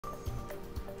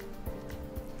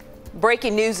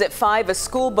Breaking news at 5, a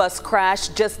school bus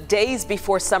crashed just days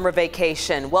before summer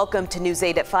vacation. Welcome to News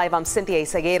 8 at 5. I'm Cynthia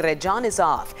Izaguirre. John is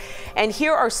off. And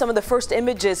here are some of the first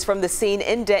images from the scene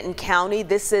in Denton County.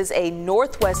 This is a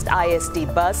Northwest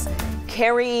ISD bus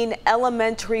carrying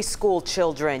elementary school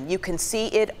children. You can see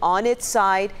it on its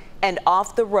side and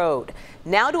off the road.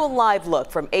 Now to a live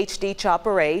look from HD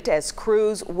Chopper 8 as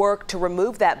crews work to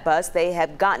remove that bus. They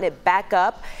have gotten it back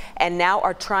up and now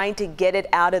are trying to get it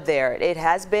out of there. It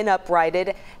has been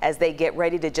uprighted as they get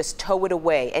ready to just tow it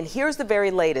away. And here's the very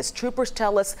latest. Troopers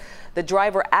tell us the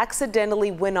driver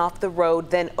accidentally went off the road,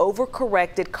 then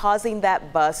overcorrected, causing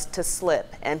that bus to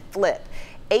slip and flip.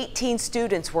 18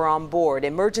 students were on board.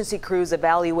 Emergency crews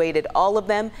evaluated all of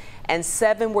them, and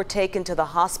 7 were taken to the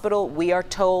hospital, we are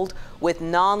told, with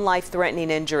non-life-threatening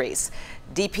injuries.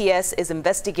 DPS is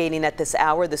investigating at this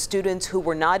hour. The students who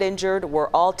were not injured were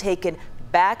all taken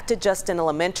back to Justin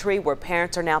Elementary, where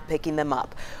parents are now picking them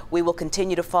up. We will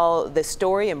continue to follow this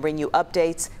story and bring you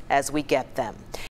updates as we get them.